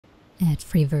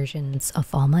Ad-free versions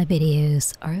of all my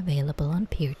videos are available on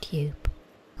PeerTube.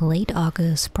 Late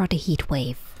August brought a heat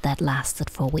wave that lasted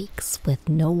for weeks with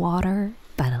no water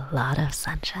but a lot of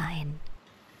sunshine.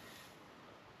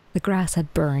 The grass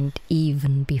had burned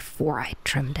even before I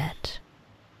trimmed it,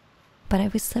 but I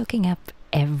was soaking up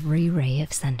every ray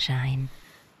of sunshine.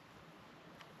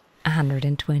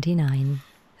 129,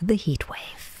 the heat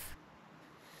wave.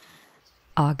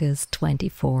 August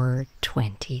 24,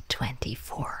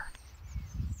 2024.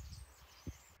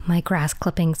 My grass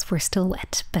clippings were still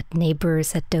wet, but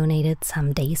neighbors had donated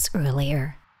some days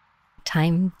earlier.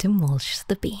 Time to mulch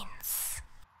the beans.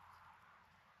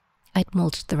 I'd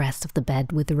mulched the rest of the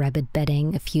bed with the rabbit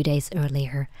bedding a few days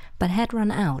earlier, but had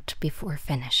run out before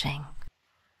finishing.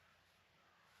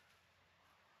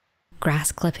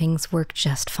 Grass clippings work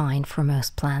just fine for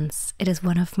most plants. It is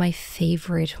one of my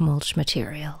favorite mulch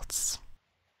materials.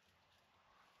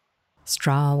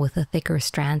 Straw with the thicker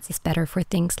strands is better for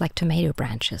things like tomato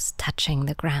branches touching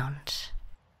the ground.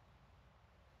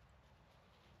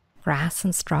 Grass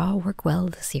and straw work well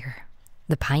this year.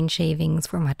 The pine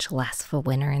shavings were much less of a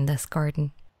winner in this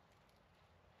garden.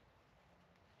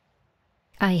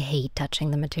 I hate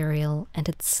touching the material, and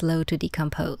it's slow to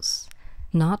decompose.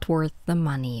 Not worth the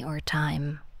money or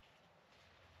time.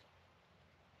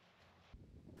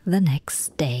 The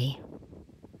next day.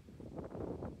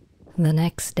 The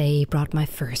next day brought my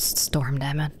first storm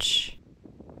damage.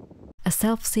 A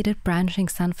self-seeded branching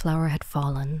sunflower had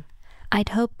fallen. I'd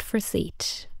hoped for seed,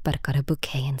 but got a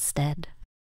bouquet instead.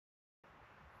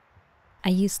 I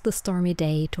used the stormy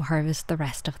day to harvest the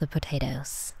rest of the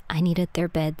potatoes. I needed their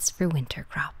beds for winter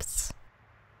crops.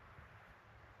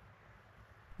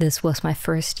 This was my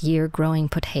first year growing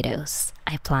potatoes.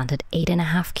 I planted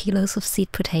 8.5 kilos of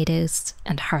seed potatoes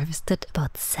and harvested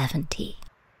about 70.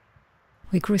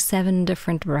 We grew 7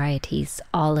 different varieties,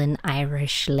 all in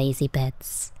Irish lazy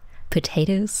beds.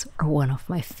 Potatoes are one of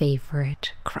my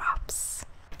favorite crops.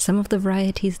 Some of the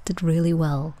varieties did really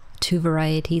well. 2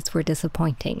 varieties were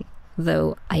disappointing,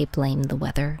 though I blame the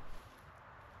weather.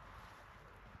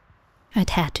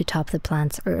 I'd had to top the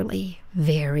plants early,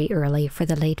 very early for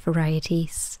the late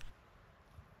varieties.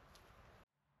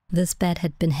 This bed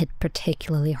had been hit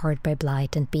particularly hard by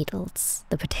blight and beetles.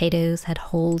 The potatoes had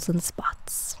holes and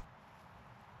spots.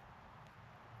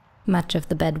 Much of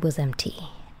the bed was empty.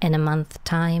 In a month's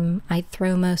time, I'd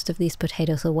throw most of these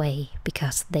potatoes away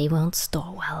because they won't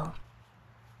store well.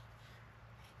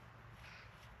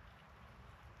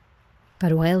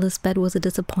 But while this bed was a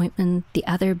disappointment, the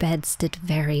other beds did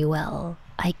very well.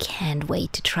 I can't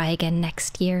wait to try again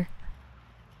next year.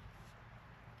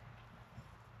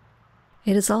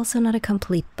 It is also not a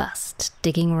complete bust.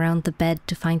 Digging around the bed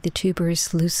to find the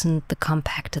tubers loosened the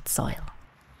compacted soil.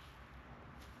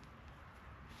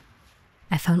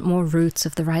 I found more roots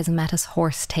of the rhizomatous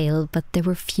horsetail, but there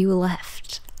were few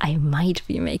left. I might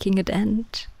be making a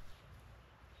dent.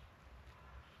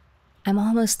 I'm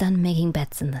almost done making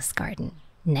beds in this garden.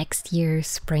 Next year,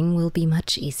 spring will be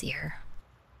much easier.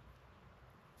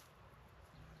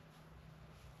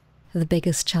 The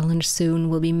biggest challenge soon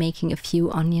will be making a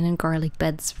few onion and garlic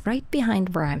beds right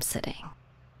behind where I'm sitting.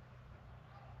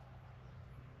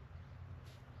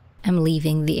 I'm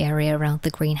leaving the area around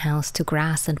the greenhouse to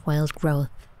grass and wild growth,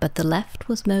 but the left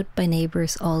was mowed by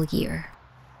neighbors all year.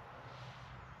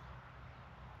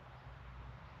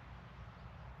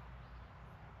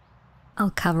 I'll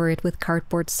cover it with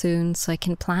cardboard soon so I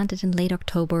can plant it in late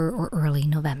October or early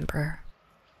November.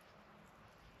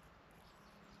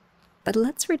 But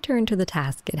let's return to the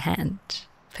task at hand: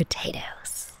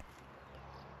 potatoes.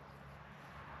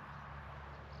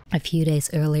 A few days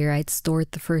earlier, I'd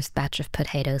stored the first batch of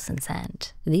potatoes in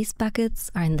sand. These buckets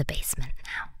are in the basement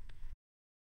now.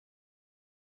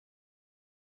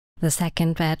 The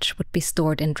second batch would be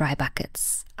stored in dry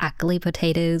buckets. Ugly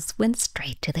potatoes went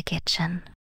straight to the kitchen.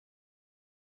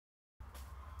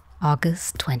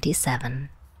 August 27.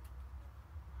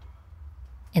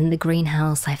 In the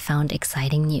greenhouse, I found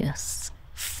exciting news.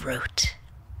 Fruit.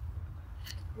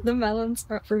 The melons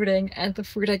are fruiting and the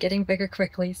fruit are getting bigger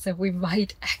quickly, so we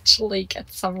might actually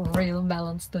get some real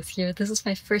melons this year. This is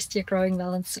my first year growing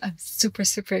melons, so I'm super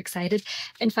excited.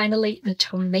 And finally, the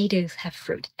tomatoes have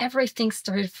fruit. Everything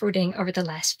started fruiting over the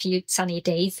last few sunny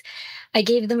days. I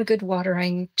gave them a good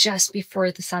watering just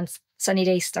before the sunny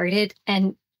days started,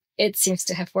 and it seems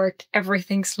to have worked.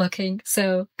 Everything's looking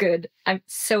so good. I'm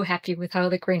so happy with how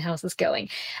the greenhouse is going.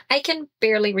 I can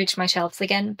barely reach my shelves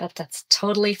again, but that's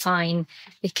totally fine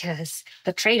because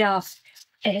the trade-off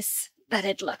is that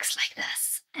it looks like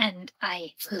this, and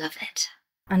I love it.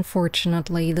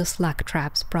 Unfortunately, the slug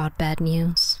traps brought bad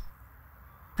news.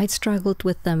 I'd struggled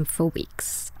with them for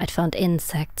weeks. I'd found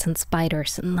insects and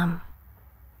spiders in them.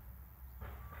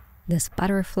 This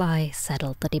butterfly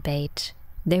settled the debate.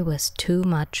 There was too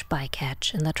much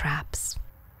bycatch in the traps.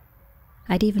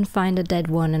 I'd even find a dead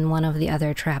one in one of the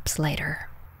other traps later.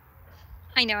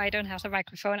 I know I don't have the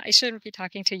microphone. I shouldn't be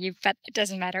talking to you, but it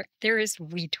doesn't matter. There is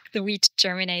wheat. The wheat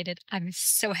germinated. I'm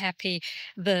so happy.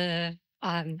 The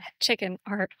chicken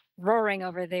are roaring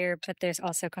over there, but there's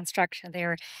also construction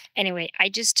there. Anyway, I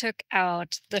just took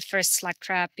out the first slug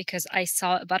trap because I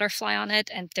saw a butterfly on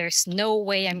it, and there's no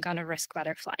way I'm going to risk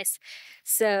butterflies.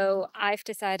 So I've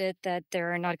decided that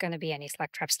there are not going to be any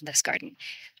slug traps in this garden.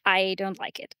 I don't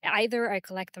like it. Either I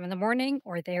collect them in the morning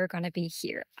or they're going to be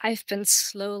here. I've been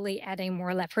slowly adding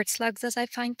more leopard slugs as I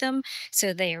find them,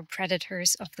 so they are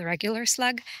predators of the regular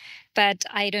slug. But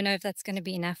I don't know if that's going to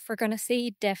be enough. We're going to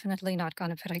see. Definitely not going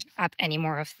to put up any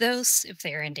more of those if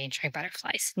they're endangering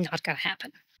butterflies. Not going to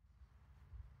happen.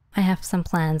 I have some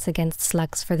plans against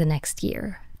slugs for the next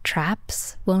year.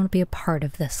 Traps won't be a part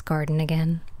of this garden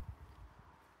again.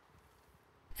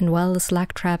 And while the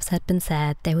slug traps had been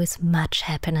set, there was much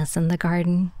happiness in the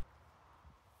garden.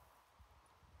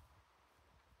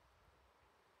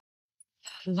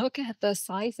 Look at the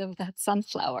size of that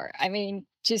sunflower. I mean,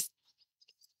 just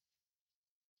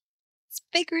it's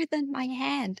bigger than my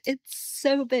hand. It's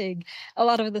so big. A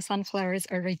lot of the sunflowers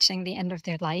are reaching the end of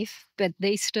their life, but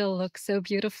they still look so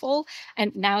beautiful.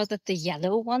 And now that the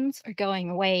yellow ones are going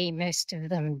away, most of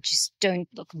them just don't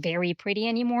look very pretty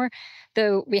anymore.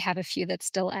 Though we have a few that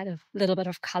still add a little bit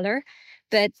of color.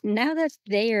 But now that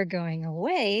they are going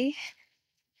away,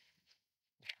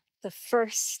 the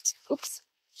first,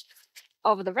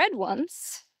 of the red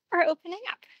ones are opening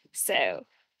up. So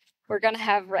we're going to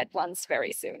have red ones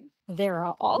very soon. There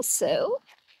are also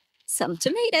some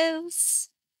tomatoes.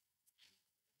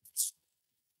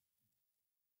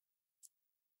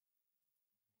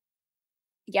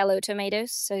 Yellow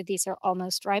tomatoes, so these are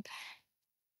almost ripe.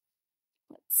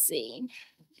 Let's see.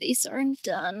 These aren't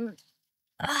done.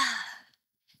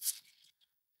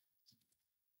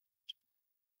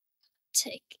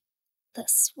 Take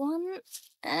this one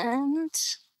and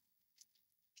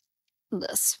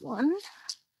this one.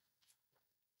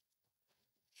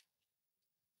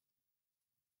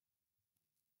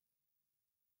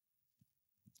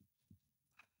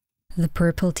 The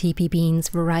purple teepee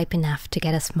beans were ripe enough to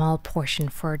get a small portion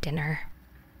for dinner.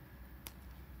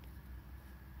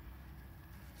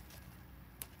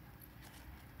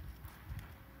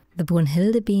 The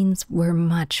Brunhilde beans were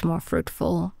much more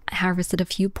fruitful. I harvested a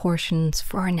few portions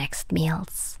for our next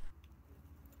meals.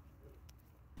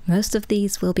 Most of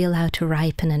these will be allowed to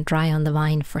ripen and dry on the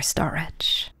vine for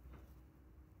storage.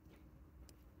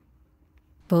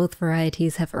 Both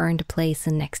varieties have earned a place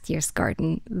in next year's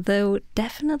garden, though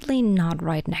definitely not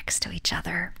right next to each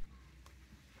other.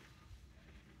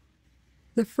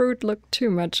 The fruit look too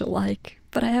much alike,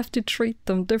 but I have to treat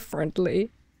them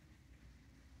differently.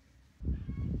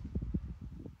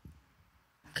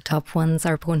 The top ones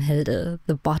are Brunhilde,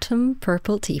 the bottom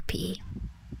purple teepee.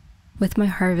 With my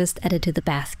harvest added to the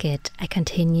basket, I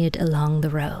continued along the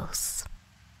rows.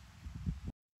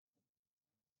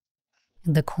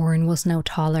 The corn was no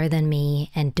taller than me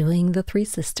and doing the Three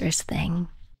Sisters thing.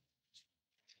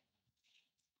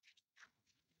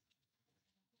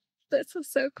 This is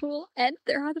so cool. And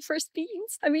there are the first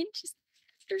beans. I mean, just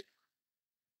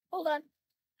hold on.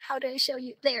 How do I show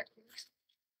you? There.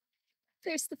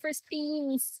 There's the first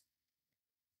beans.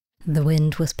 The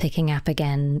wind was picking up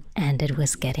again, and it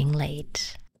was getting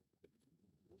late.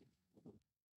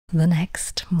 The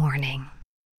next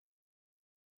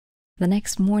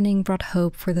morning brought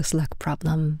hope for the slug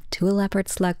problem. 2 leopard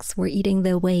slugs were eating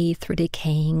their way through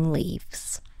decaying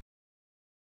leaves.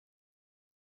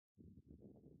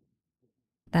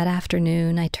 That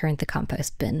afternoon, I turned the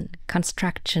compost bin.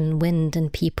 Construction, wind,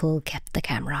 and people kept the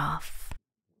camera off.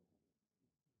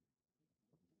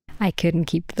 I couldn't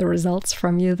keep the results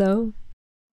from you, though.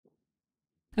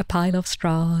 A pile of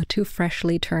straw, 2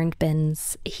 freshly turned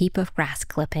bins, a heap of grass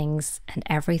clippings, and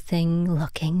everything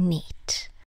looking neat.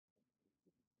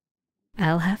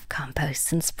 I'll have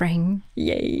compost in spring.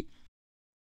 Yay!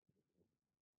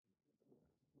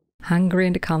 Hungry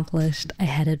and accomplished, I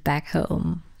headed back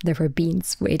home. There were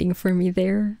beans waiting for me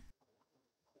there.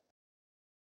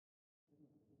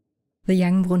 The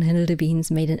young Brunhilde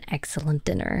beans made an excellent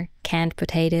dinner. Canned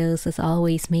potatoes, as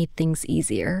always, made things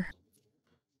easier.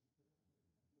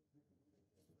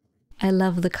 I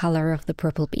love the color of the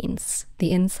purple beans.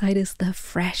 The inside is the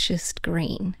freshest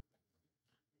green.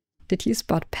 Did you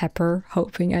spot Pepper,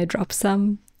 hoping I drop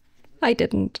some? I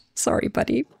didn't. Sorry,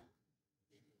 buddy.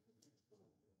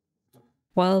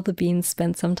 While the beans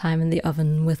spent some time in the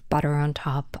oven with butter on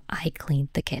top, I cleaned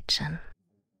the kitchen.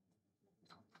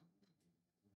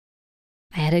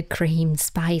 I added cream,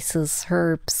 spices,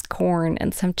 herbs, corn,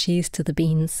 and some cheese to the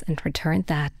beans and returned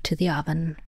that to the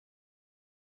oven.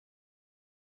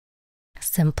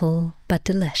 Simple but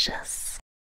delicious.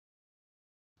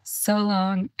 So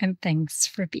long, and thanks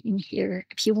for being here.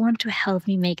 If you want to help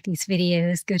me make these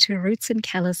videos, go to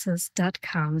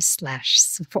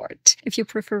rootsandcalluses.com/support. If you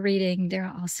prefer reading, there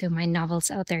are also my novels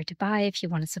out there to buy if you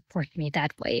want to support me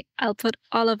that way. I'll put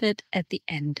all of it at the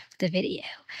end of the video.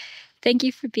 Thank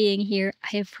you for being here.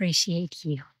 I appreciate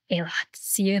you a lot.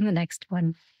 See you in the next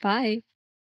one. Bye.